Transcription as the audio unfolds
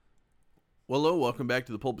Well, hello, welcome back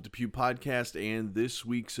to the Pulpit to Pew podcast and this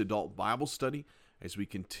week's adult Bible study as we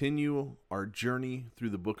continue our journey through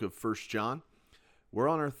the book of 1 John. We're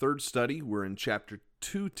on our third study. We're in chapter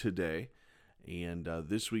 2 today, and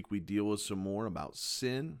this week we deal with some more about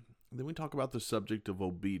sin. Then we talk about the subject of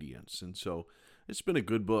obedience, and so it's been a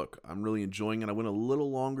good book. I'm really enjoying it. I went a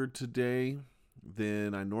little longer today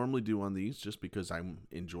than I normally do on these just because I'm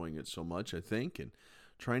enjoying it so much, I think, and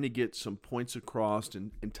trying to get some points across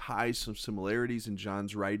and tie some similarities in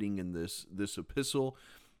John's writing in this epistle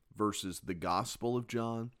versus the Gospel of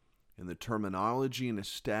John and the terminology and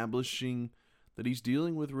establishing that he's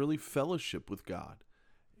dealing with really fellowship with God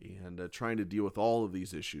and trying to deal with all of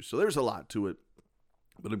these issues. So there's a lot to it,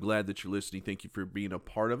 but I'm glad that you're listening. Thank you for being a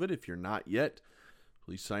part of it. If you're not yet,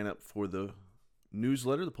 please sign up for the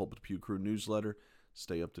newsletter, the Pulpit to Pew Crew newsletter.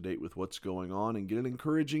 Stay up to date with what's going on and get an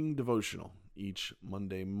encouraging devotional each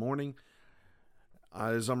Monday morning.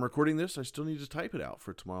 As I'm recording this, I still need to type it out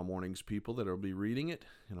for tomorrow morning's people that will be reading it,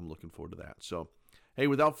 and I'm looking forward to that. So, hey,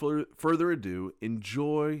 without further ado,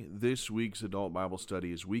 enjoy this week's adult Bible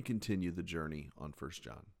study as we continue the journey on 1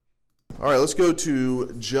 John. All right, let's go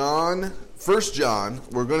to John, 1 John.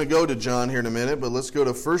 We're going to go to John here in a minute, but let's go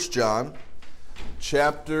to 1 John,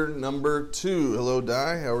 chapter number 2. Hello,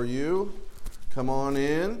 Di. How are you? Come on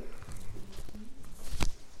in.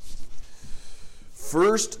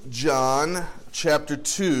 1 John chapter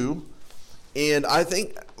 2, and I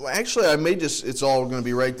think, actually I may just, it's all going to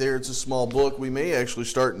be right there. It's a small book. We may actually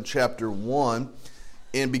start in chapter 1,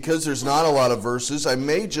 and because there's not a lot of verses, I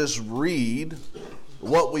may just read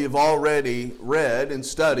what we have already read and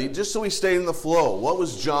studied, just so we stay in the flow. What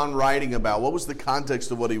was John writing about? What was the context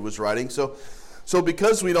of what he was writing? So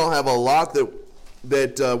because we don't have a lot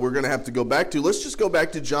that we're going to have to go back to, let's just go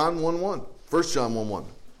back to John 1:1. 1 John 1:1.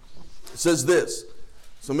 It says this.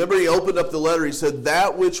 So remember, he opened up the letter. He said,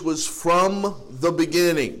 that which was from the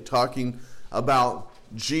beginning, talking about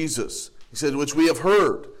Jesus. He said, which we have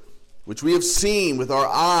heard, which we have seen with our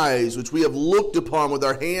eyes, which we have looked upon with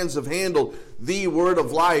our hands have handled, the word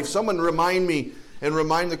of life. Someone remind me and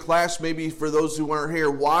remind the class, maybe for those who weren't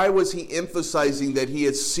here, why was he emphasizing that he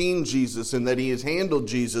has seen Jesus and that he has handled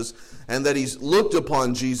Jesus and that he's looked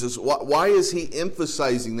upon Jesus? Why is he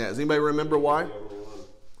emphasizing that? Does anybody remember why?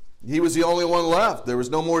 He was the only one left. There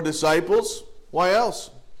was no more disciples. Why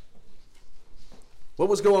else? What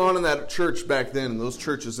was going on in that church back then, in those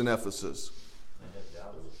churches in Ephesus?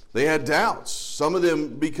 They had doubts. Some of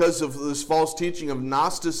them because of this false teaching of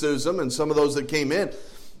Gnosticism, and some of those that came in.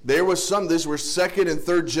 There was some, these were second and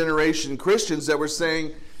third generation Christians that were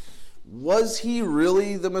saying, was he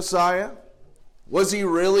really the Messiah? Was he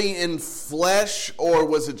really in flesh, or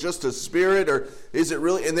was it just a spirit, or is it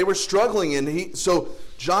really? And they were struggling, and so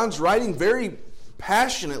John's writing very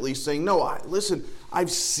passionately saying, no, listen,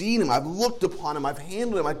 I've seen him, I've looked upon him, I've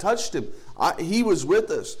handled him, I touched him. He was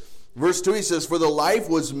with us. Verse 2, he says, for the life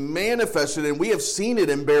was manifested, and we have seen it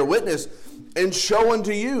and bear witness, and show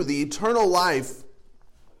unto you the eternal life,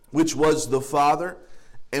 which was the Father,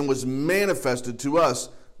 and was manifested to us.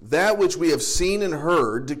 That which we have seen and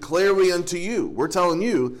heard, declare we unto you. We're telling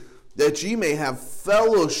you that ye may have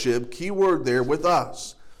fellowship, key word there, with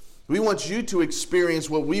us. We want you to experience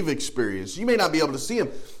what we've experienced. You may not be able to see him,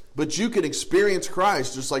 but you can experience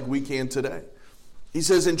Christ just like we can today. He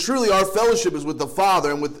says, and truly our fellowship is with the Father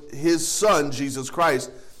and with his Son, Jesus Christ.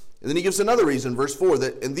 And then he gives another reason, verse 4,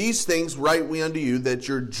 that in these things write we unto you, that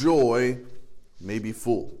your joy may be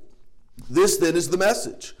full. This then is the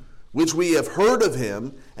message which we have heard of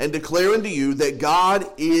him, and declare unto you that God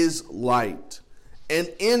is light, and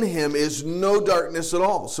in him is no darkness at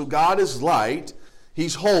all. So God is light,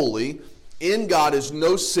 he's holy, in God is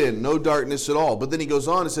no sin, no darkness at all. But then he goes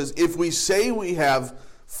on and says, if we say we have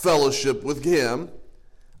fellowship with him,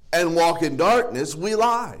 and walk in darkness, we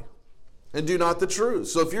lie, and do not the truth.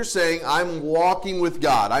 So if you're saying, I'm walking with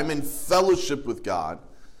God, I'm in fellowship with God,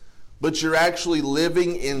 but you're actually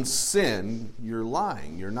living in sin, you're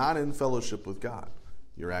lying. You're not in fellowship with God.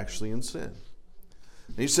 You're actually in sin.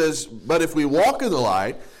 And he says, but if we walk in the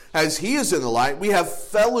light, as he is in the light, we have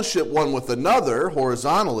fellowship one with another,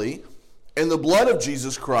 horizontally, and the blood of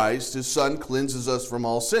Jesus Christ, his Son, cleanses us from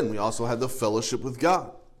all sin. We also have the fellowship with God.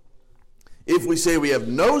 If we say we have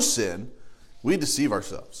no sin, we deceive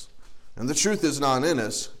ourselves, and the truth is not in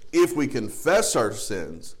us. If we confess our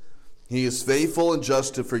sins, he is faithful and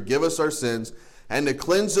just to forgive us our sins and to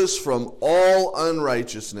cleanse us from all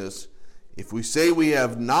unrighteousness. If we say we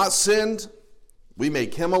have not sinned, we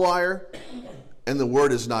make him a liar, and the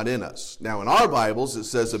word is not in us. Now in our Bibles, it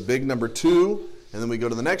says a big number 2, and then we go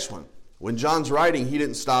to the next one. When John's writing, he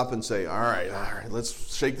didn't stop and say, all right,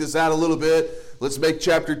 let's shake this out a little bit. Let's make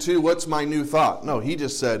chapter 2. What's my new thought? No, he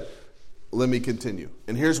just said, let me continue.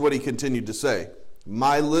 And here's what he continued to say.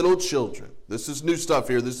 My little children. This is new stuff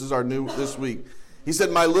here. This is our new this week. He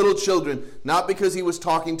said, my little children, not because he was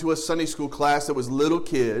talking to a Sunday school class that was little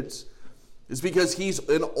kids. It's because he's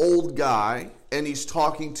an old guy and he's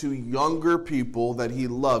talking to younger people that he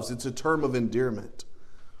loves. It's a term of endearment.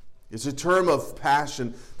 It's a term of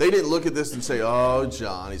passion. They didn't look at this and say, oh,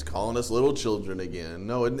 John, he's calling us little children again.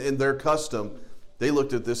 No, in their custom, they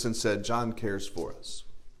looked at this and said, John cares for us.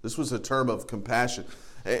 This was a term of compassion.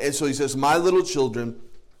 And so he says, my little children,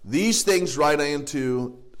 these things write I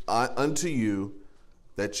unto you,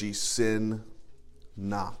 that ye sin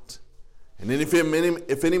not. And then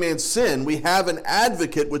if any man sin, we have an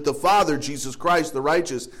advocate with the Father, Jesus Christ, the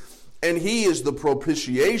righteous, and he is the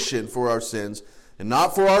propitiation for our sins, and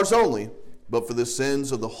not for ours only, but for the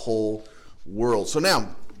sins of the whole world. So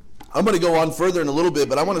now, I'm going to go on further in a little bit,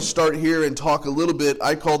 but I want to start here and talk a little bit.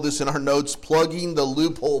 I called this in our notes, plugging the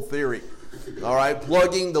loophole theory. All right,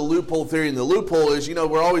 plugging the loophole theory. And the loophole is,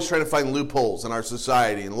 we're always trying to find loopholes in our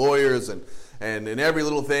society, and lawyers, and in every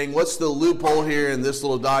little thing. What's the loophole here in this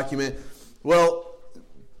little document? Well,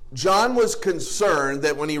 John was concerned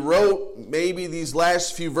that when he wrote maybe these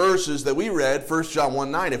last few verses that we read, 1 John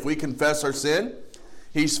 1:9, if we confess our sin,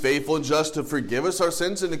 he's faithful and just to forgive us our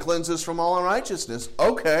sins and to cleanse us from all unrighteousness.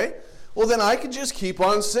 Okay, well then I could just keep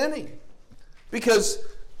on sinning. Because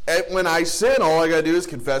when I sin, all I got to do is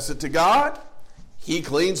confess it to God. He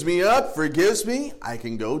cleans me up, forgives me. I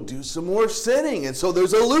can go do some more sinning. And so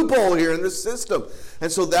there's a loophole here in this system.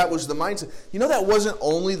 And so that was the mindset. That wasn't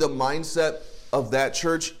only the mindset of that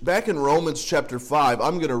church. Back in Romans chapter 5,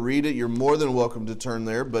 I'm going to read it. You're more than welcome to turn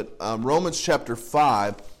there. But Romans chapter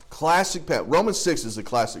 5, classic passage. Romans 6 is a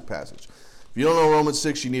classic passage. If you don't know Romans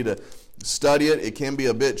 6, you need to study it. It can be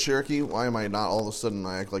a bit tricky. Why am I not all of a sudden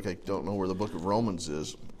I act like I don't know where the book of Romans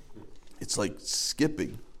is? It's like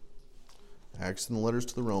skipping. Acts and the letters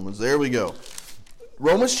to the Romans. There we go.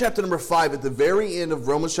 Romans chapter number 5, at the very end of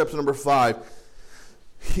Romans chapter number 5,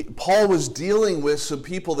 Paul was dealing with some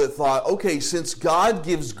people that thought, okay, since God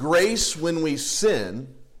gives grace when we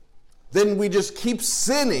sin, then we just keep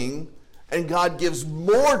sinning and God gives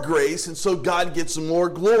more grace, and so God gets more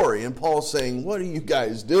glory. And Paul's saying, what are you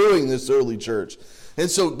guys doing, this early church?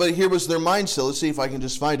 And so, but here was their mindset. Let's see if I can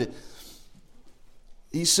just find it.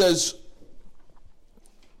 He says,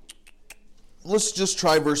 let's just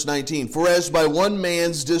try verse 19. For as by one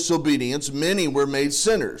man's disobedience many were made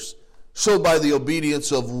sinners, so by the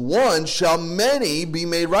obedience of one shall many be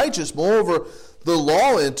made righteous. Moreover, the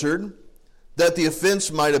law entered that the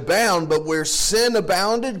offense might abound, but where sin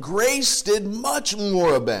abounded, grace did much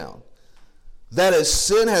more abound. That as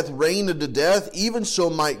sin hath reigned unto death, even so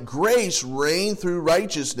might grace reign through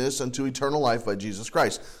righteousness unto eternal life by Jesus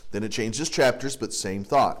Christ. Then it changes chapters, but same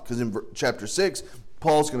thought. Because in chapter 6,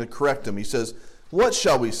 Paul's going to correct him. He says, what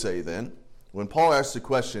shall we say then? When Paul asked the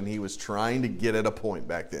question, he was trying to get at a point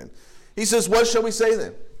back then. He says, what shall we say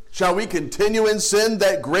then? Shall we continue in sin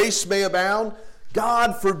that grace may abound?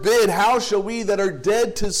 God forbid. How shall we that are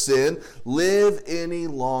dead to sin live any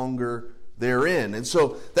longer therein? And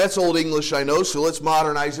so that's Old English, I know, so let's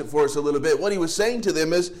modernize it for us a little bit. What he was saying to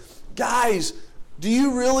them is, guys, do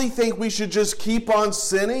you really think we should just keep on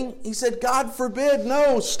sinning? He said, God forbid.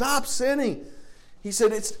 No, stop sinning. He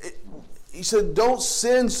said, don't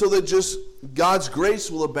sin so that just God's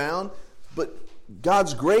grace will abound, but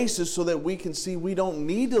God's grace is so that we can see we don't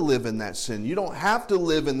need to live in that sin. You don't have to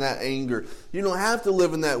live in that anger. You don't have to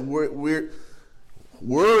live in that weird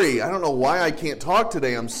worry. I don't know why I can't talk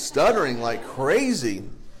today. I'm stuttering like crazy.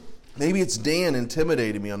 Maybe it's Dan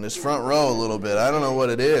intimidating me on this front row a little bit. I don't know what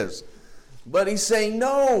it is. But he's saying,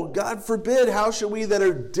 no, God forbid. How shall we that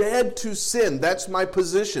are dead to sin? That's my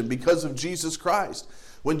position because of Jesus Christ.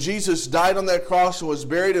 When Jesus died on that cross and was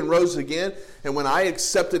buried and rose again, and when I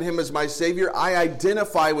accepted him as my Savior, I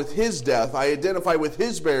identify with his death. I identify with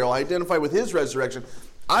his burial. I identify with his resurrection.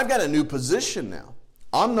 I've got a new position now.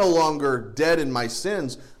 I'm no longer dead in my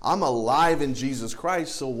sins. I'm alive in Jesus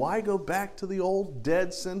Christ. So why go back to the old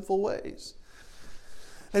dead sinful ways?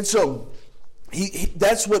 And so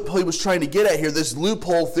that's what he was trying to get at here. This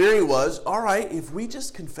loophole theory was, all right, if we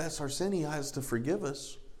just confess our sin, he has to forgive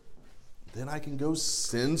us. Then I can go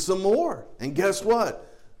sin some more. And guess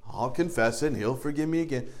what? I'll confess it and he'll forgive me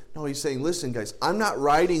again. No, he's saying, listen, guys, I'm not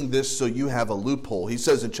writing this so you have a loophole. He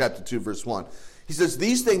says in chapter 2, verse 1, he says,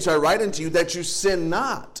 these things I write unto you that you sin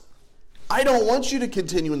not. I don't want you to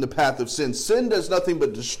continue in the path of sin. Sin does nothing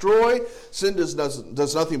but destroy. Sin does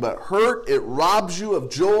nothing but hurt. It robs you of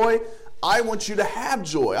joy. I want you to have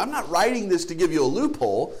joy. I'm not writing this to give you a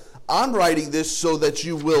loophole. I'm writing this so that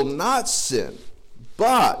you will not sin.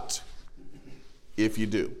 But if you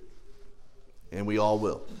do, and we all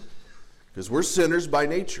will, because we're sinners by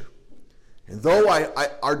nature. And though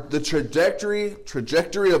the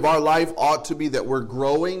trajectory of our life ought to be that we're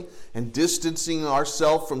growing and distancing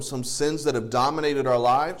ourselves from some sins that have dominated our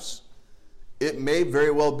lives, it may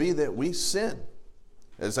very well be that we sin.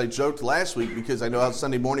 As I joked last week, because I know how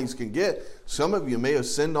Sunday mornings can get, some of you may have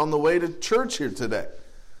sinned on the way to church here today.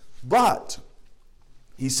 But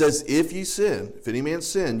he says, if you sin, if any man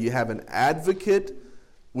sin, you have an advocate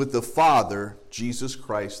with the Father, Jesus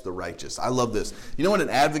Christ the righteous. I love this. You know what an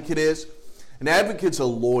advocate is? An advocate's a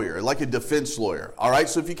lawyer, like a defense lawyer. All right,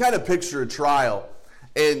 so if you kind of picture a trial,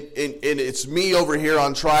 and it's me over here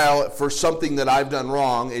on trial for something that I've done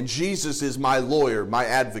wrong, and Jesus is my lawyer, my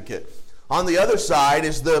advocate. On the other side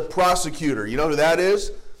is the prosecutor. You know who that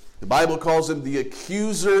is? The Bible calls him the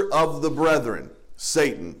accuser of the brethren,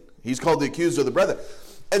 Satan. He's called the accuser of the brethren.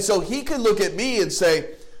 And so he could look at me and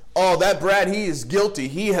say, oh, that Brad, he is guilty.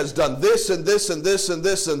 He has done this and this and this and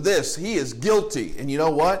this and this. He is guilty. And you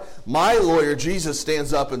know what? My lawyer, Jesus,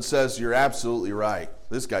 stands up and says, you're absolutely right.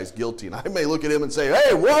 This guy's guilty. And I may look at him and say,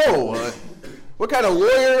 hey, whoa, what kind of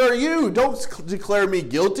lawyer are you? Don't declare me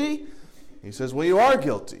guilty. He says, well, you are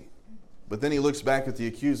guilty. But then he looks back at the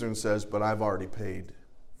accuser and says, but I've already paid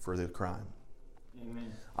for the crime.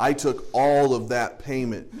 Amen. I took all of that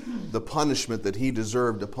payment, the punishment that he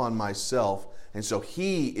deserved upon myself. And so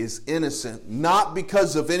he is innocent, not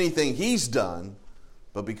because of anything he's done,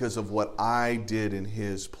 but because of what I did in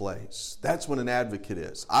his place. That's what an advocate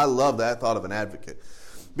is. I love that thought of an advocate.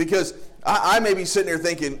 Because I may be sitting here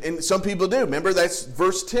thinking, and some people do. Remember, that's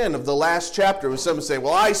verse 10 of the last chapter, where someone say,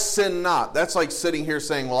 well, I sin not. That's like sitting here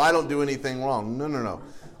saying, well, I don't do anything wrong. No.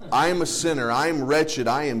 I am a sinner. I am wretched.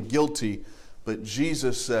 I am guilty. But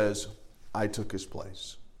Jesus says, I took his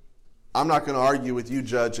place. I'm not going to argue with you,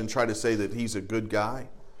 Judge, and try to say that he's a good guy.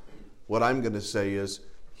 What I'm going to say is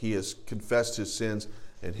he has confessed his sins,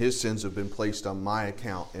 and his sins have been placed on my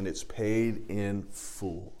account, and it's paid in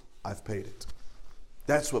full. I've paid it.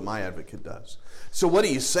 That's what my advocate does. So what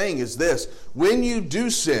he's saying is this: when you do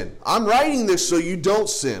sin, I'm writing this so you don't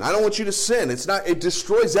sin. I don't want you to sin. It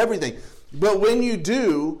destroys everything. But when you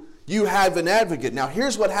do, you have an advocate. Now,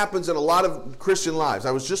 here's what happens in a lot of Christian lives.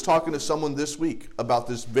 I was just talking to someone this week about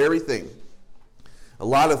this very thing. A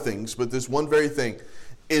lot of things, but this one very thing.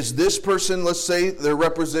 Is this person, let's say, they're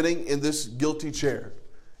representing in this guilty chair,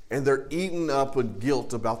 and they're eaten up with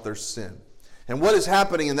guilt about their sin. And what is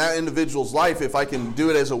happening in that individual's life, if I can do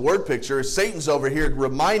it as a word picture, is Satan's over here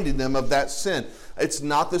reminding them of that sin. It's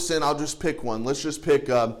not the sin. I'll just pick one. Let's just pick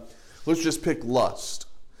lust.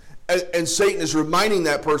 And Satan is reminding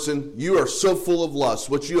that person, you are so full of lust.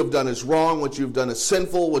 What you have done is wrong. What you've done is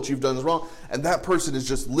sinful. What you've done is wrong. And that person is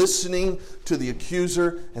just listening to the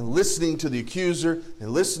accuser and listening to the accuser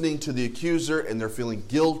and listening to the accuser, and they're feeling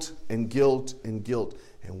guilt and guilt and guilt.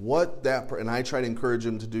 And I try to encourage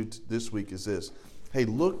them to do this week is this: hey,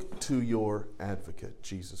 look to your advocate,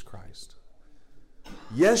 Jesus Christ.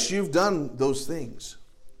 Yes, you've done those things,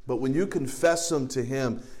 but when you confess them to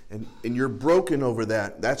him and you're broken over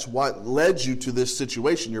that, that's what led you to this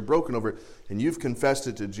situation. You're broken over it, and you've confessed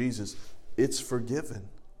it to Jesus. It's forgiven.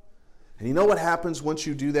 And you know what happens once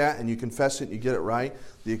you do that and you confess it and you get it right?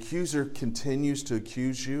 The accuser continues to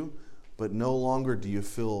accuse you, but no longer do you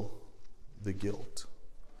feel the guilt,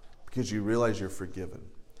 because you realize you're forgiven.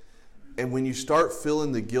 And when you start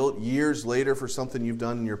feeling the guilt years later for something you've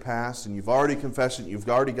done in your past, and you've already confessed it, you've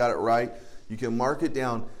already got it right, you can mark it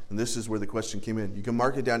down. And this is where the question came in. You can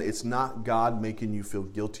mark it down. It's not God making you feel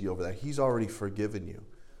guilty over that. He's already forgiven you.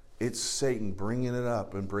 It's Satan bringing it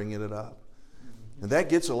up and bringing it up. And that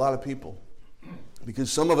gets a lot of people,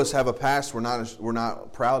 because some of us have a past we're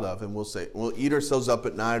not proud of, and we'll eat ourselves up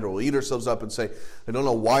at night, or we'll eat ourselves up and say, I don't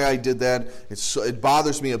know why I did that. It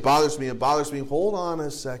bothers me. Hold on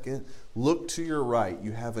a second. Look to your right.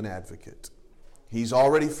 You have an advocate. He's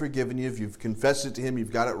already forgiven you. If you've confessed it to him,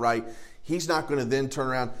 you've got it right. He's not going to then turn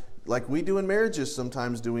around like we do in marriages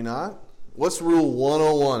sometimes, do we not? What's rule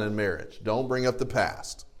 101 in marriage? Don't bring up the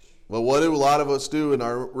past. Well, what do a lot of us do in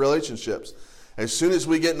our relationships? As soon as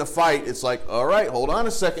we get in a fight, it's like, all right, hold on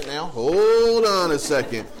a second now. Hold on a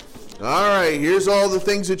second. All right, here's all the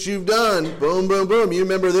things that you've done. Boom, boom, boom. You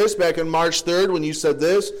remember this back on March 3rd when you said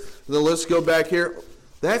this? And then let's go back here.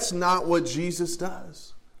 That's not what Jesus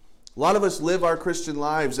does. A lot of us live our Christian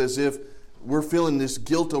lives as if we're feeling this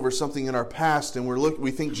guilt over something in our past, and we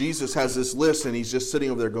think Jesus has this list, and he's just sitting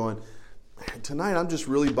over there going, tonight I'm just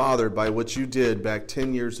really bothered by what you did back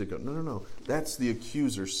 10 years ago. No. That's the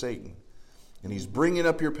accuser, Satan. And he's bringing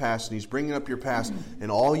up your past, and he's bringing up your past.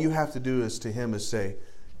 And all you have to do is to him is say,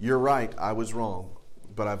 you're right, I was wrong.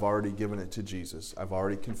 But I've already given it to Jesus. I've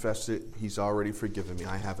already confessed it. He's already forgiven me.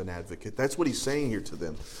 I have an advocate. That's what he's saying here to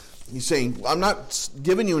them. He's saying, I'm not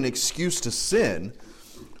giving you an excuse to sin,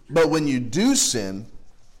 but when you do sin,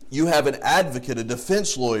 you have an advocate, a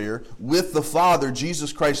defense lawyer with the Father,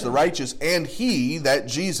 Jesus Christ the righteous, and he, that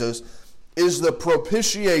Jesus, is the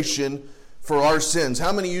propitiation for our sins.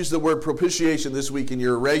 How many use the word propitiation this week in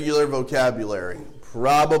your regular vocabulary?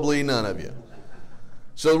 Probably none of you.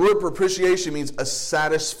 So the word propitiation means a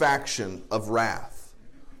satisfaction of wrath.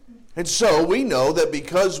 And so we know that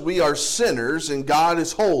because we are sinners and God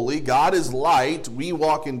is holy, God is light, we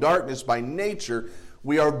walk in darkness by nature,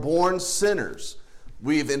 we are born sinners.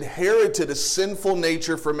 We've inherited a sinful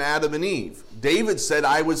nature from Adam and Eve. David said,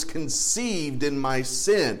 I was conceived in my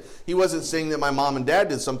sin. He wasn't saying that my mom and dad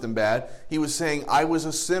did something bad. He was saying, I was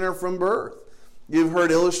a sinner from birth. You've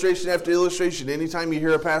heard illustration after illustration. Anytime you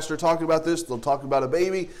hear a pastor talking about this, they'll talk about a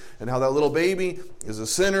baby and how that little baby is a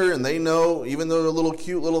sinner, and they know, even though they're a little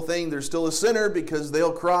cute little thing, they're still a sinner because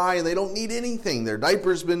they'll cry and they don't need anything. Their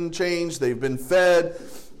diaper's been changed, they've been fed,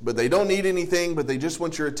 but they don't need anything, but they just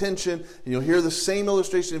want your attention. And you'll hear the same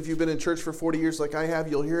illustration if you've been in church for 40 years like I have.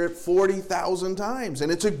 You'll hear it 40,000 times.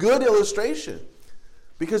 And it's a good illustration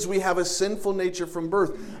because we have a sinful nature from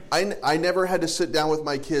birth. I never had to sit down with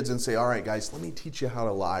my kids and say, all right, guys, let me teach you how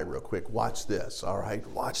to lie real quick. Watch this, all right?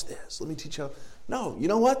 Watch this. Let me teach you how. No, you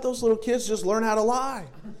know what? Those little kids just learn how to lie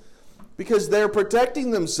because they're protecting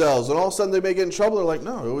themselves. And all of a sudden they may get in trouble. They're like,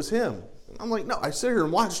 no, it was him. I'm like, no, I sit here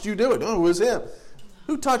and watched you do it. No, it was him.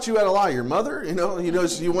 Who taught you how to lie? Your mother? You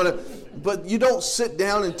want to, but you don't sit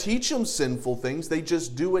down and teach them sinful things. They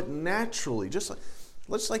just do it naturally. Just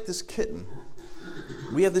like this kitten.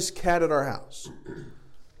 We have this cat at our house.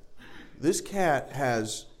 This cat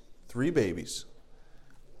has 3 babies.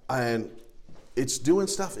 And it's doing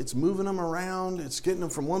stuff. It's moving them around. It's getting them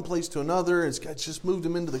from one place to another. It's just moved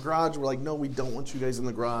them into the garage. We're like, no, we don't want you guys in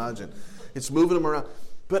the garage. And it's moving them around.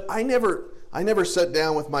 But I never sat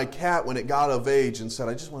down with my cat when it got of age and said,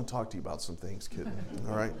 I just want to talk to you about some things, kitten.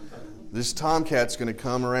 All right? This tomcat's going to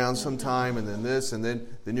come around sometime, and then this, and then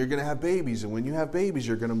you're going to have babies. And when you have babies,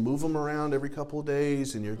 you're going to move them around every couple of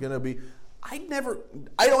days, and you're going to be... I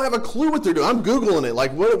don't have a clue what they're doing. I'm Googling it.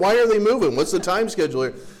 Like, why are they moving? What's the time schedule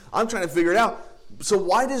here? I'm trying to figure it out. So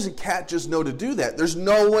why does a cat just know to do that? There's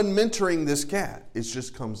no one mentoring this cat. It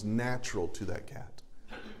just comes natural to that cat.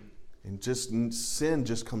 And just sin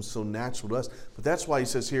just comes so natural to us. But that's why he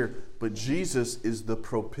says here, but Jesus is the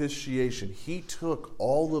propitiation. He took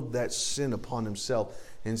all of that sin upon himself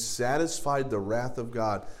and satisfied the wrath of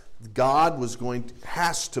God. God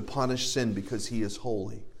has to punish sin because he is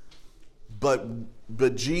holy.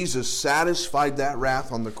 But Jesus satisfied that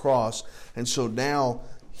wrath on the cross, and so now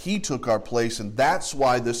he took our place, and that's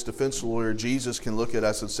why this defense lawyer, Jesus, can look at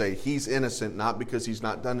us and say, he's innocent, not because he's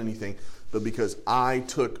not done anything, but because I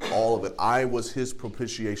took all of it. I was his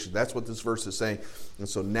propitiation. That's what this verse is saying. And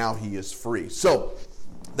so now he is free. So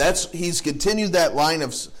he's continued that line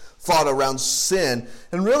of thought around sin.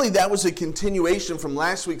 And really that was a continuation from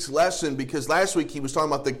last week's lesson, because last week he was talking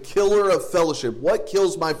about the killer of fellowship. What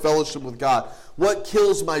kills my fellowship with God? What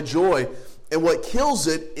kills my joy? And what kills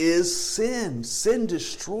it is sin. Sin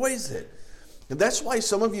destroys it. And that's why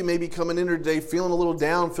some of you may be coming in here today feeling a little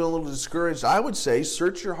down, feeling a little discouraged. I would say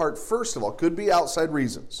search your heart first of all. Could be outside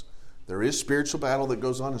reasons. There is spiritual battle that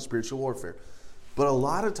goes on in spiritual warfare. But a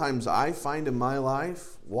lot of times I find in my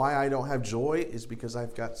life why I don't have joy is because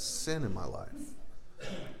I've got sin in my life.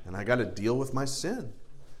 And I got to deal with my sin.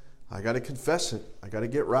 I got to confess it. I got to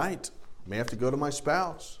get right. I may have to go to my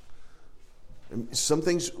spouse. Some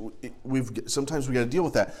things sometimes we got to deal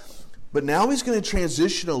with that. But now he's going to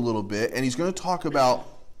transition a little bit, and he's going to talk about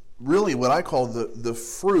really what I call the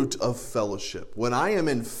fruit of fellowship. When I am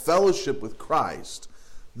in fellowship with Christ,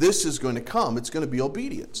 this is going to come. It's going to be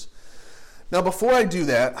obedience. Now, before I do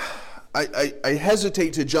that, I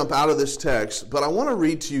hesitate to jump out of this text, but I want to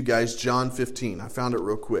read to you guys John 15. I found it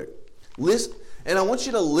real quick. Listen, and I want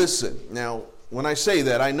you to listen. Now, when I say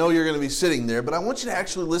that, I know you're going to be sitting there, but I want you to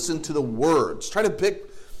actually listen to the words. Try to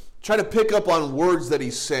pick up on words that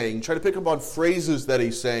he's saying. Try to pick up on phrases that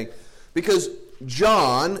he's saying. Because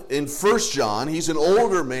John, in 1 John, he's an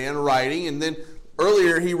older man writing, and then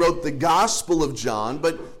earlier he wrote the Gospel of John,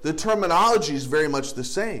 but the terminology is very much the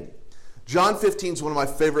same. John 15 is one of my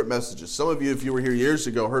favorite messages. Some of you, if you were here years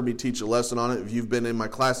ago, heard me teach a lesson on it. If you've been in my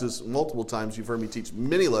classes multiple times, you've heard me teach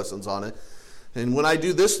many lessons on it. And when I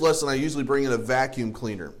do this lesson, I usually bring in a vacuum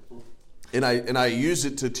cleaner. And I use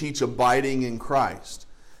it to teach abiding in Christ.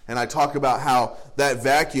 And I talk about how that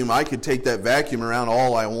vacuum, I could take that vacuum around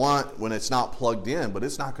all I want when it's not plugged in, but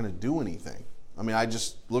it's not going to do anything. I mean, I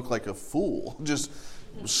just look like a fool just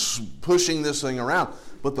pushing this thing around.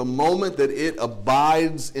 But the moment that it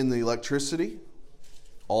abides in the electricity,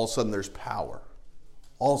 all of a sudden there's power.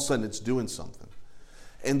 All of a sudden it's doing something.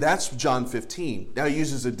 And that's John 15. Now he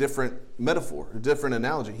uses a different metaphor, a different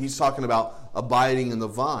analogy. He's talking about abiding in the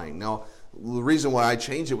vine. Now, the reason why I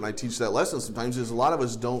change it when I teach that lesson sometimes is a lot of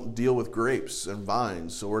us don't deal with grapes and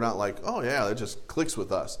vines. So we're not like, oh yeah, that just clicks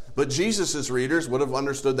with us. But Jesus' readers would have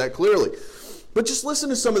understood that clearly. But just listen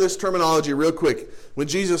to some of this terminology real quick. When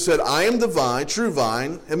Jesus said, I am the vine, true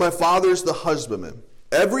vine, and my Father is the husbandman.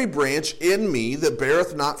 Every branch in me that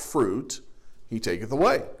beareth not fruit, he taketh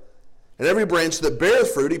away. And every branch that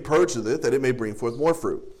beareth fruit, he purgeth it, that it may bring forth more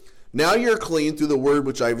fruit. Now you're clean through the word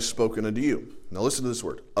which I have spoken unto you. Now listen to this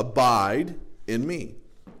word. Abide in me,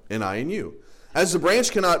 and I in you. As the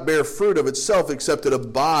branch cannot bear fruit of itself except it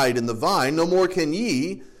abide in the vine, no more can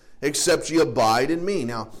ye except ye abide in me.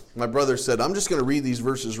 Now, my brother said, I'm just going to read these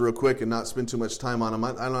verses real quick and not spend too much time on them.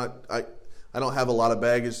 I don't have a lot of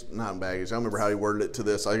baggage. Not baggage. I don't remember how he worded it to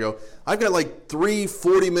this. I go, I've got like 3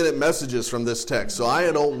 40-minute messages from this text, so I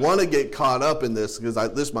don't want to get caught up in this because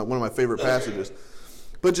this is one of my favorite passages.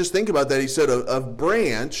 But just think about that. He said a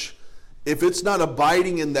branch, if it's not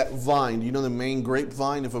abiding in that vine, you know the main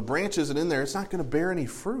grapevine? If a branch isn't in there, it's not going to bear any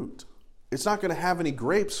fruit. It's not going to have any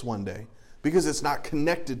grapes one day because it's not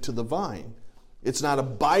connected to the vine. It's not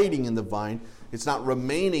abiding in the vine. It's not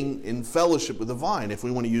remaining in fellowship with the vine, if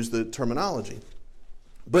we want to use the terminology.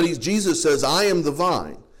 But Jesus says, I am the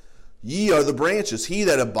vine. Ye are the branches. He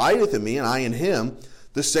that abideth in me, and I in him,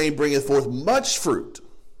 the same bringeth forth much fruit.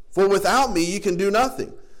 For without me ye can do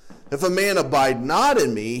nothing. If a man abide not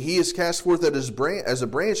in me, he is cast forth as a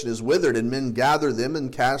branch and is withered, and men gather them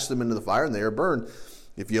and cast them into the fire, and they are burned.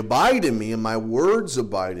 If ye abide in me, and my words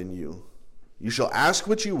abide in you, you shall ask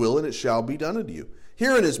what you will, and it shall be done unto you.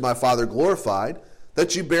 Herein is my Father glorified,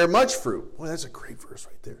 that you bear much fruit. Well, that's a great verse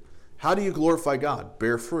right there. How do you glorify God?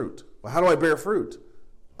 Bear fruit. Well, how do I bear fruit?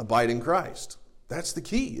 Abide in Christ. That's the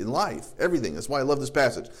key in life, everything. That's why I love this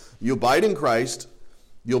passage. You abide in Christ,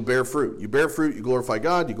 you'll bear fruit. You bear fruit, you glorify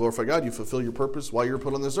God. You glorify God, you fulfill your purpose while you're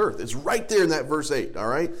put on this earth. It's right there in that verse 8, all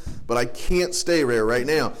right? But I can't stay there right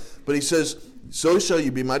now. But he says, so shall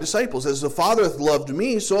you be my disciples. As the Father hath loved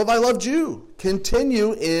me, so have I loved you.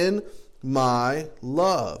 Continue in my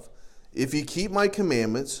love. If ye keep my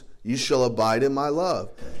commandments, ye shall abide in my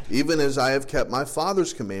love, even as I have kept my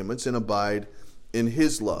Father's commandments and abide in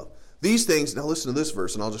his love. These things, now listen to this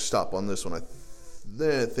verse, and I'll just stop on this one.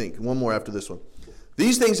 I think one more after this one.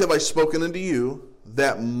 These things have I spoken unto you,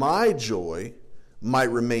 that my joy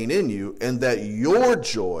might remain in you, and that your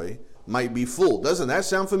joy might be full. Doesn't that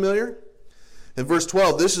sound familiar? In verse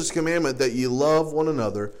 12, this is commandment, that ye love one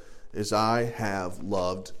another as I have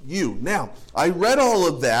loved you. Now, I read all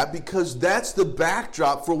of that because that's the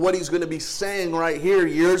backdrop for what he's going to be saying right here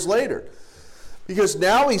years later. Because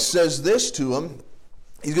now he says this to him.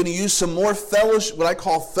 He's going to use some more fellowship, what I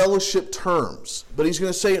call fellowship terms. But he's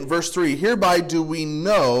going to say it in verse 3, hereby do we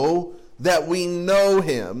know that we know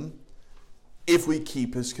him if we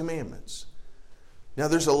keep his commandments. Now,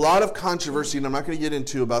 there's a lot of controversy, and I'm not going to get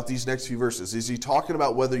into about these next few verses. Is he talking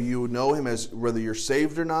about whether you know him as whether you're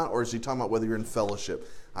saved or not, or is he talking about whether you're in fellowship?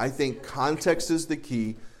 I think context is the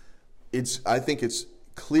key. I think it's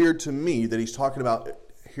clear to me that he's talking about,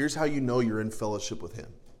 here's how you know you're in fellowship with him.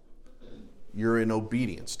 You're in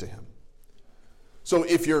obedience to him. So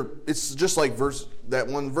it's just like that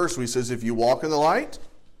one verse where he says, if you walk in the light,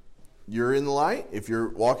 you're in the light. If you're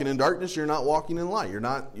walking in darkness, you're not walking in light. You're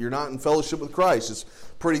not in fellowship with Christ. It's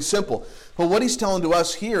pretty simple. But what he's telling to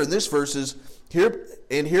us here in this verse is,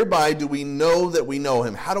 hereby do we know that we know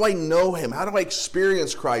him. How do I know him? How do I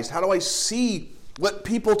experience Christ? How do I see what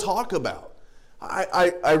people talk about?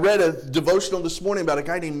 I read a devotional this morning about a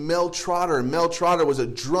guy named Mel Trotter. And Mel Trotter was a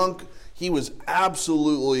drunk. He was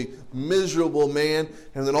absolutely miserable man.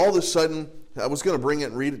 And then all of a sudden, I was going to bring it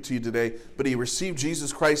and read it to you today, but he received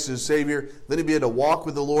Jesus Christ as Savior. Then he began to walk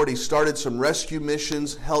with the Lord. He started some rescue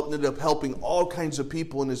missions, ended up helping all kinds of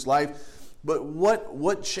people in his life. But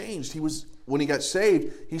what changed? When he got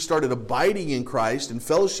saved, he started abiding in Christ and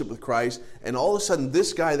fellowship with Christ. And all of a sudden,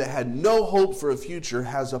 this guy that had no hope for a future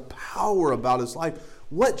has a power about his life.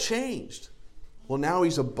 What changed? Well, now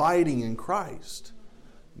he's abiding in Christ.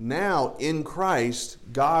 Now, in Christ,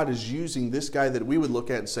 God is using this guy that we would look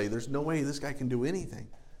at and say, there's no way this guy can do anything.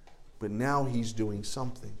 But now he's doing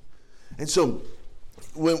something. And so,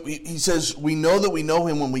 when he says, we know that we know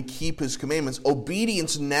him when we keep his commandments.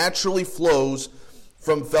 Obedience naturally flows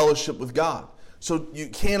from fellowship with God. So you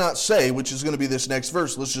cannot say, which is going to be this next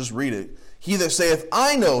verse, let's just read it. He that saith,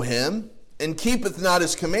 I know him, and keepeth not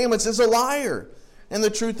his commandments, is a liar, and the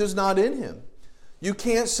truth is not in him. You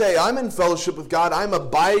can't say, I'm in fellowship with God, I'm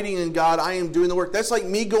abiding in God, I am doing the work. That's like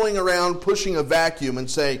me going around pushing a vacuum and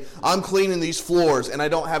saying, I'm cleaning these floors, and I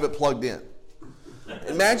don't have it plugged in.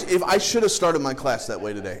 Imagine if I should have started my class that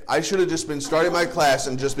way today. I should have just been starting my class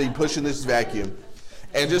and just been pushing this vacuum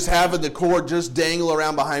and just having the cord just dangle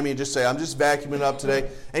around behind me and just say, I'm just vacuuming up today.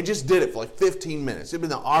 And just did it for like 15 minutes. It would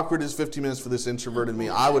have been the awkwardest 15 minutes for this introverted me.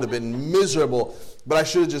 I would have been miserable, but I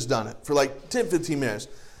should have just done it for like 10, 15 minutes.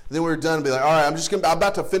 And then we were done and be like, all right, I'm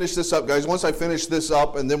about to finish this up, guys. Once I finish this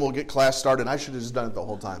up, and then we'll get class started. I should have just done it the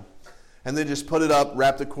whole time. And then just put it up,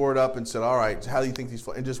 wrapped the cord up, and said, all right, how do you think these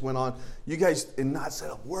fall? And just went on. You guys, and not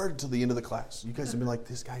said a word till the end of the class. You guys have been like,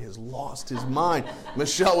 this guy has lost his mind.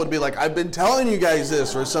 Michelle would be like, I've been telling you guys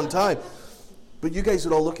this for some time. But you guys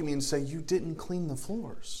would all look at me and say, you didn't clean the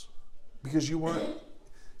floors. Because you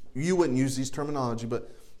wouldn't use these terminology,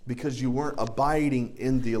 but because you weren't abiding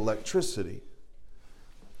in the electricity.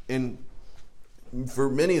 And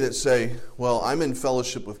for many that say, well, I'm in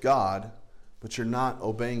fellowship with God, but you're not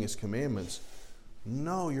obeying his commandments.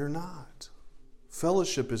 No, you're not.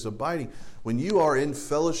 Fellowship is abiding. When you are in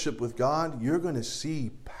fellowship with God, you're going to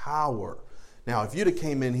see power. Now, if you'd have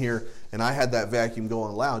came in here and I had that vacuum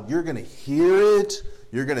going loud, you're going to hear it.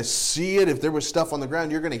 You're going to see it. If there was stuff on the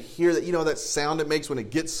ground, you're going to hear that. You know that sound it makes when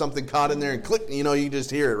it gets something caught in there and click, you can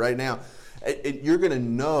just hear it right now. You're going to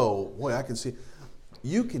know, boy, I can see.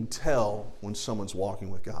 You can tell when someone's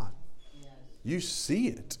walking with God. You see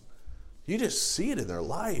it. You just see it in their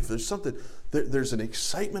life. There's something, there's an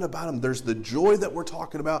excitement about them. There's the joy that we're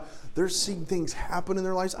talking about. They're seeing things happen in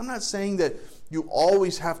their lives. I'm not saying that you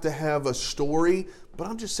always have to have a story, but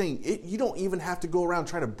I'm just saying you don't even have to go around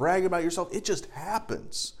trying to brag about yourself. It just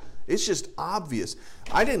happens. It's just obvious.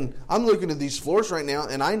 I'm looking at these floors right now,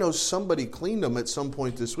 and I know somebody cleaned them at some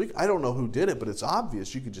point this week. I don't know who did it, but it's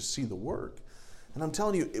obvious. You could just see the work. And I'm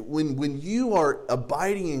telling you, when you are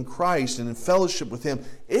abiding in Christ and in fellowship with him,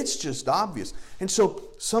 it's just obvious. And so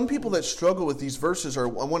some people that struggle with these verses, or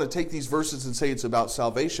I want to take these verses and say it's about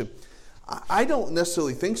salvation, I don't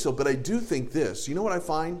necessarily think so, but I do think this. You know what I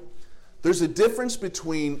find? There's a difference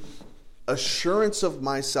between assurance of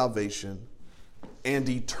my salvation and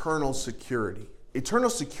eternal security. Eternal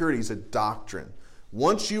security is a doctrine.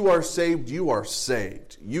 Once you are saved, you are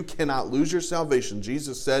saved. You cannot lose your salvation.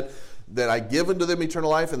 Jesus said that I give unto them eternal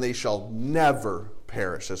life, and they shall never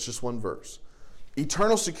perish. That's just one verse.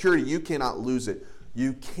 Eternal security, you cannot lose it.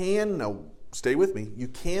 You can, now stay with me, you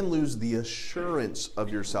can lose the assurance of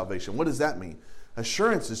your salvation. What does that mean?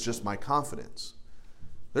 Assurance is just my confidence.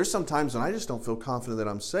 There's some times when I just don't feel confident that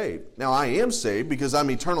I'm saved. Now, I am saved because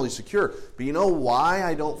I'm eternally secure. But you know why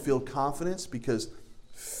I don't feel confidence? Because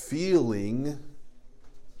feeling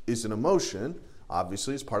is an emotion.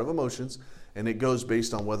 Obviously, it's part of emotions. And it goes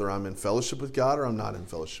based on whether I'm in fellowship with God or I'm not in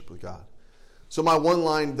fellowship with God. So my one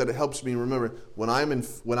line that it helps me remember, when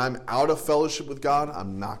I'm out of fellowship with God,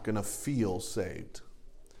 I'm not going to feel saved.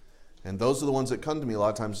 And those are the ones that come to me a lot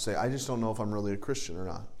of times and say, I just don't know if I'm really a Christian or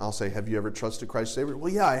not. I'll say, have you ever trusted Christ Savior?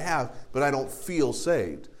 Well, yeah, I have, but I don't feel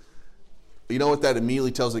saved. You know what that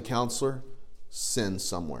immediately tells a counselor? Sin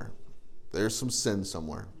somewhere. There's some sin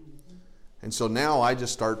somewhere. And so now I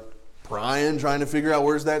just start prying, trying to figure out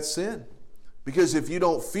where's that sin. Because if you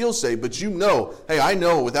don't feel saved, but you know, hey, I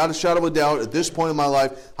know without a shadow of a doubt at this point in my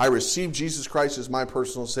life, I received Jesus Christ as my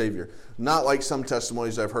personal Savior. Not like some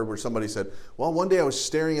testimonies I've heard where somebody said, well, one day I was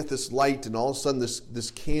staring at this light and all of a sudden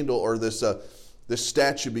this candle or this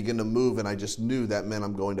statue began to move and I just knew that meant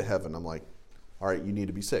I'm going to heaven. I'm like, all right, you need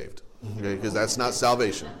to be saved. Okay, because that's not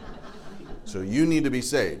salvation. So you need to be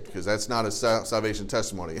saved because that's not a salvation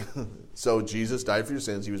testimony. So Jesus died for your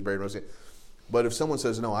sins. He was buried and rose again. But if someone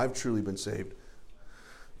says, no, I've truly been saved,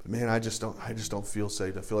 but man, I just don't feel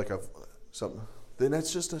saved. I feel like I've something. Then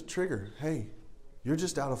that's just a trigger. Hey, you're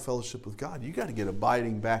just out of fellowship with God. You got to get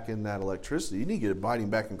abiding back in that electricity. You need to get abiding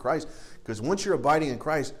back in Christ. Because once you're abiding in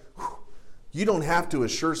Christ, you don't have to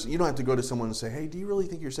you don't have to go to someone and say, hey, do you really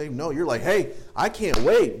think you're saved? No, you're like, hey, I can't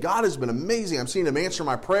wait. God has been amazing. I'm seeing him answer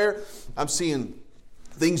my prayer. I'm seeing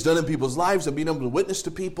things done in people's lives. I'm being able to witness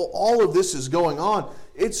to people. All of this is going on.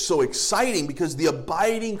 It's so exciting because the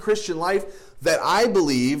abiding Christian life that I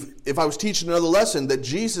believe, if I was teaching another lesson, that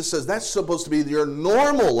Jesus says that's supposed to be your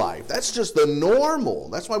normal life. That's just the normal.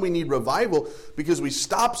 That's why we need revival, because we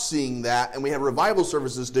stop seeing that and we have revival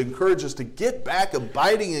services to encourage us to get back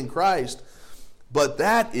abiding in Christ. But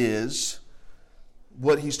that is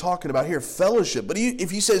what he's talking about here, fellowship. But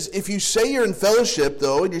if you say you're in fellowship,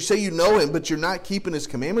 though, and you say you know him, but you're not keeping his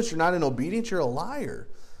commandments, you're not in obedience, you're a liar.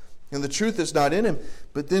 And the truth is not in him.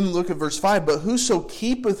 But then look at verse 5. But whoso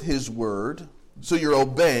keepeth his word, so you're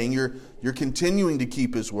obeying, you're continuing to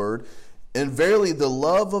keep his word, and verily the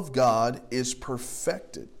love of God is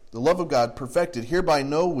perfected. The love of God perfected. Hereby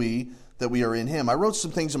know we that we are in him. I wrote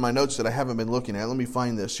some things in my notes that I haven't been looking at. Let me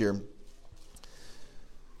find this here.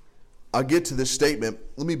 I'll get to this statement.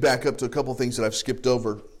 Let me back up to a couple things that I've skipped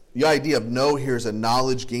over. The idea of know here is a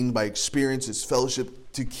knowledge gained by experience. It's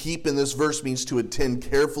fellowship. To keep in this verse means to attend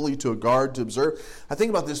carefully, to guard, to observe. I think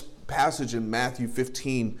about this passage in Matthew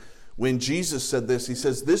 15 when Jesus said this. He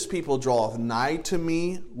says, this people draweth nigh to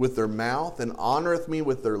me with their mouth and honoreth me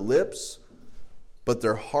with their lips, but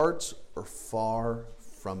their hearts are far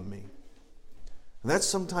from me. And that's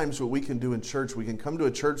sometimes what we can do in church. We can come to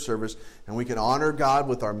a church service and we can honor God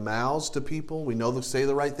with our mouths to people. We know to say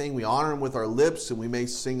the right thing. We honor him with our lips and we may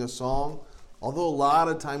sing a song. Although a lot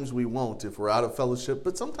of times we won't if we're out of fellowship.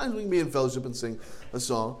 But sometimes we can be in fellowship and sing a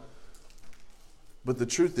song. But the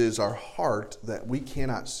truth is our heart that we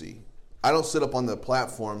cannot see. I don't sit up on the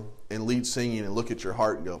platform and lead singing and look at your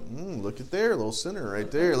heart and go, look at there, little sinner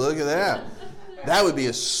right there. Look at that. That would be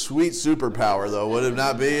a sweet superpower, though, would it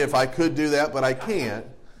not be, if I could do that, but I can't.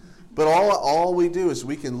 But all we do is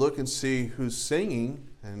we can look and see who's singing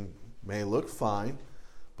and may look fine,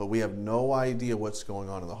 but we have no idea what's going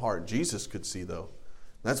on in the heart. Jesus could see, though.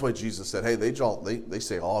 That's why Jesus said, hey, they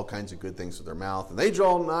say all kinds of good things with their mouth, and they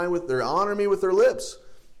draw nigh honor me with their lips,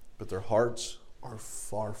 but their hearts are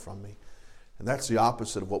far from me. And that's the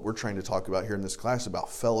opposite of what we're trying to talk about here in this class about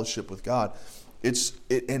fellowship with God.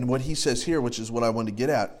 And what he says here, which is what I wanted to get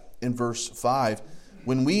at in verse 5,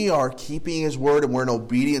 when we are keeping his word and we're in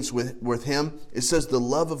obedience with him, it says the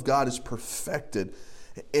love of God is perfected.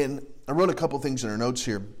 And I wrote a couple things in our notes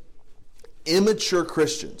here. Immature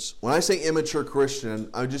Christians. When I say immature Christian,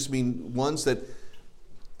 I just mean ones that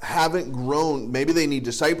haven't grown. Maybe they need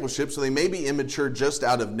discipleship, so they may be immature just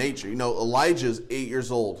out of nature. You know, Elijah's 8 years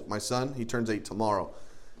old. My son, he turns 8 tomorrow.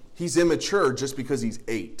 He's immature just because he's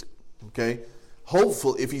 8. Okay?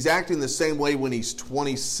 Hopefully, if he's acting the same way when he's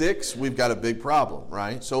 26, we've got a big problem,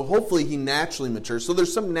 right? So hopefully he naturally matures. So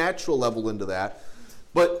there's some natural level into that.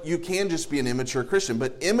 But you can just be an immature Christian.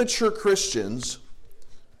 But immature Christians,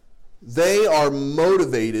 they are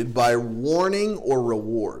motivated by warning or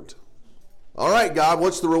reward. All right, God,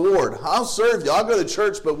 what's the reward? I'll serve you. I'll go to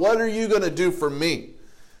church, but what are you going to do for me?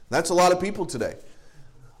 That's a lot of people today.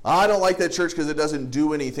 I don't like that church because it doesn't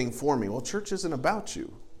do anything for me. Well, church isn't about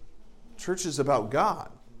you. Church is about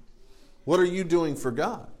God. What are you doing for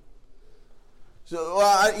God?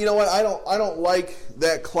 So, you know what? I don't like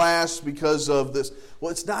that class because of this.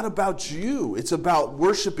 Well, it's not about you. It's about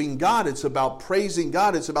worshiping God. It's about praising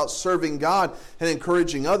God. It's about serving God and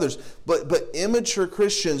encouraging others. But immature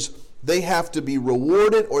Christians, they have to be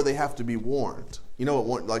rewarded or they have to be warned. You know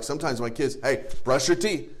what? Like sometimes my kids, hey, brush your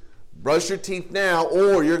teeth. Brush your teeth now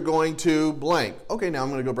or you're going to blank. Okay, now I'm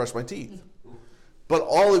going to go brush my teeth. But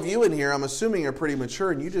all of you in here, I'm assuming, are pretty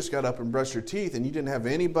mature and you just got up and brushed your teeth and you didn't have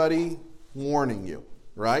anybody warning you,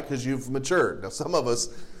 right? Because you've matured. Now, some of us,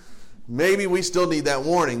 maybe we still need that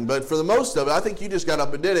warning, but for the most of it, I think you just got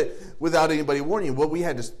up and did it without anybody warning you. Well, we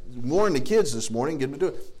had to warn the kids this morning, get them to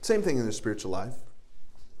do it. Same thing in their spiritual life.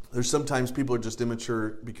 There's sometimes people are just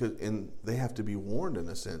immature and they have to be warned in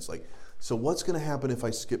a sense. Like, so what's going to happen if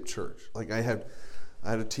I skip church? Like I had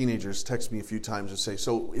a teenagers text me a few times and say,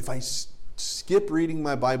 so if I skip reading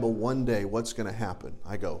my Bible one day, what's going to happen?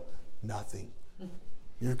 I go, nothing.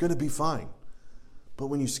 You're going to be fine. But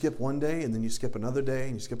when you skip one day and then you skip another day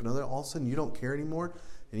and you skip another, all of a sudden you don't care anymore.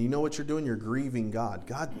 And you know what you're doing? You're grieving God.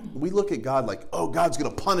 We look at God like, oh, God's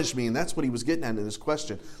going to punish me. And that's what he was getting at in his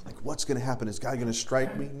question. Like, what's going to happen? Is God going to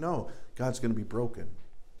strike me? No. God's going to be broken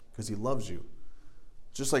because he loves you.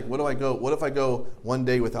 Just like, what if I go one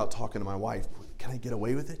day without talking to my wife? Can I get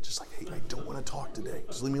away with it? Just like, hey, I don't want to talk today.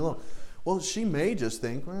 Just leave me alone. Well, she may just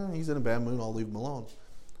think, well, he's in a bad mood. I'll leave him alone.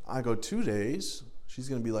 I go 2 days. She's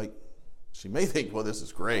going to be like, she may think, well, this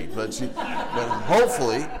is great. But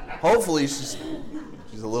hopefully she's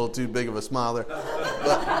a little too big of a smile there.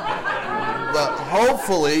 But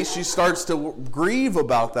hopefully she starts to grieve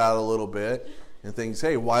about that a little bit and thinks,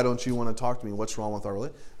 hey, why don't you want to talk to me? What's wrong with our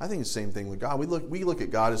relationship? I think it's the same thing with God. We look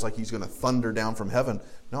at God as like he's going to thunder down from heaven.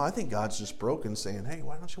 No, I think God's just broken saying, hey,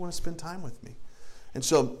 why don't you want to spend time with me? And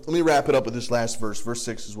so let me wrap it up with this last verse. Verse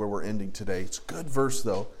 6 is where we're ending today. It's a good verse,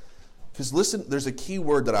 though. Because listen, there's a key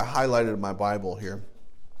word that I highlighted in my Bible here.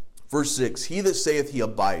 Verse 6, he that saith he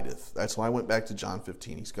abideth. That's why I went back to John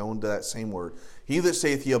 15. He's going to that same word. He that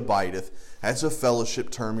saith he abideth. That's a fellowship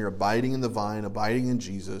term. You're abiding in the vine, abiding in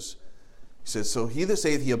Jesus. He says, so he that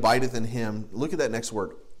saith he abideth in him. Look at that next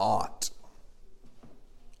word, ought.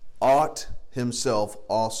 Ought himself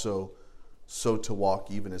also so to walk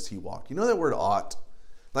even as he walked. You know that word ought?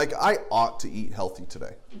 Like, I ought to eat healthy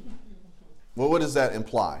today. Well, what does that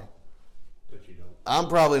imply? That you don't. I'm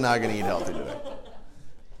probably not going to eat healthy today.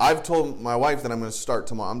 I've told my wife that I'm going to start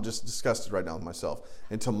tomorrow. I'm just disgusted right now with myself.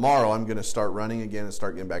 And tomorrow I'm going to start running again and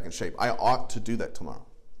start getting back in shape. I ought to do that tomorrow.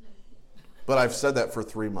 But I've said that for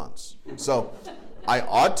 3 months. So I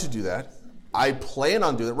ought to do that. I plan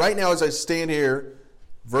on doing it. Right now as I stand here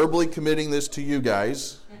verbally committing this to you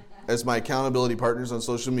guys as my accountability partners on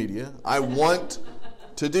social media, I want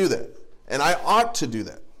to do that. And I ought to do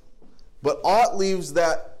that. But ought leaves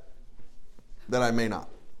that I may not.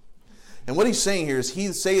 And what he's saying here is, he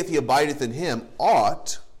that saith he abideth in him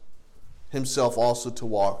ought himself also to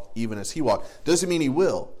walk even as he walked. Doesn't mean he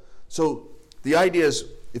will. So the idea is,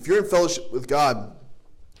 if you're in fellowship with God,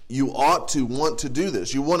 you ought to want to do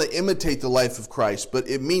this. You want to imitate the life of Christ. But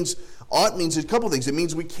it means, ought means a couple things. It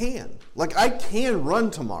means we can. Like, I can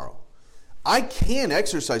run tomorrow. I can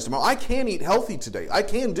exercise tomorrow. I can eat healthy today. I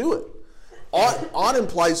can do it. Ought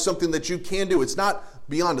implies something that you can do. It's not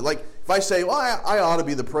beyond it. Like, if I say, well, I ought to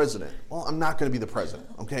be the president. Well, I'm not going to be the president,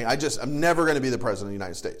 okay? I'm never going to be the president of the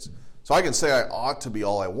United States. So I can say I ought to be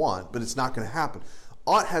all I want, but it's not going to happen.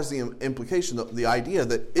 Ought has the implication, the idea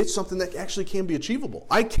that it's something that actually can be achievable.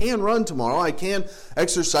 I can run tomorrow. I can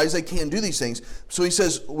exercise. I can do these things. So he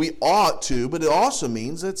says we ought to, but it also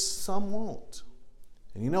means that some won't.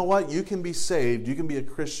 And you know what? You can be saved. You can be a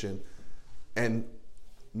Christian and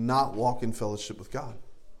not walk in fellowship with God.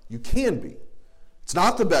 You can be. It's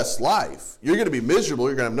not the best life. You're going to be miserable.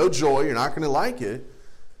 You're going to have no joy. You're not going to like it.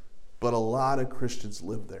 But a lot of Christians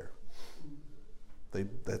live there.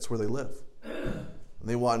 That's where they live. And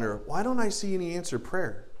they wonder, why don't I see any answered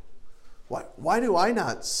prayer? Why do I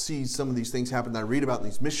not see some of these things happen that I read about in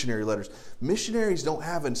these missionary letters? Missionaries don't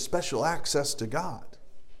have a special access to God.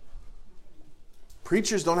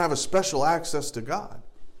 Preachers don't have a special access to God.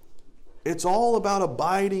 It's all about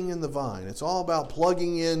abiding in the vine. It's all about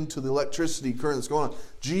plugging into the electricity current that's going on.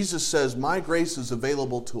 Jesus says, my grace is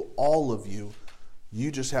available to all of you.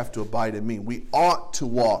 You just have to abide in me. We ought to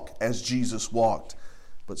walk as Jesus walked,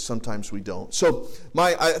 but sometimes we don't. So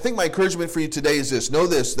I think my encouragement for you today is this. Know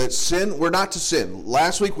this, that sin, we're not to sin.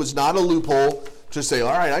 Last week was not a loophole to say,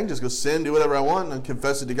 all right, I can just go sin, do whatever I want, and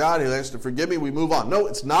confess it to God. He has to forgive me. We move on. No,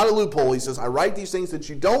 it's not a loophole. He says, I write these things that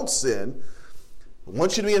you don't sin. I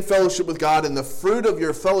want you to be in fellowship with God, and the fruit of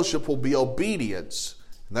your fellowship will be obedience.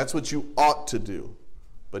 And that's what you ought to do.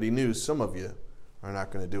 But he knew some of you are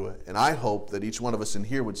not going to do it. And I hope that each one of us in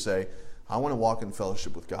here would say, I want to walk in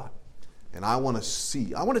fellowship with God. And I want to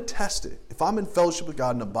see, I want to test it. If I'm in fellowship with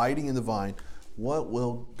God and abiding in the vine, what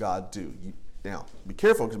will God do? Now, be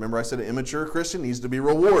careful, because remember I said an immature Christian needs to be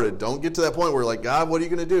rewarded. Don't get to that point where you're like, God, what are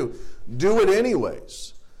you going to do? Do it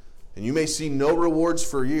anyways. And you may see no rewards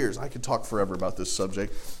for years. I could talk forever about this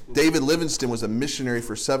subject. David Livingston was a missionary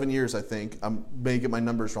for 7 years, I think. I may get my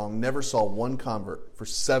numbers wrong. Never saw one convert for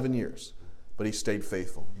 7 years. But he stayed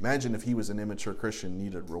faithful. Imagine if he was an immature Christian,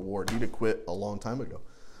 needed reward. He'd have quit a long time ago.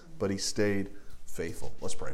 But he stayed faithful. Let's pray.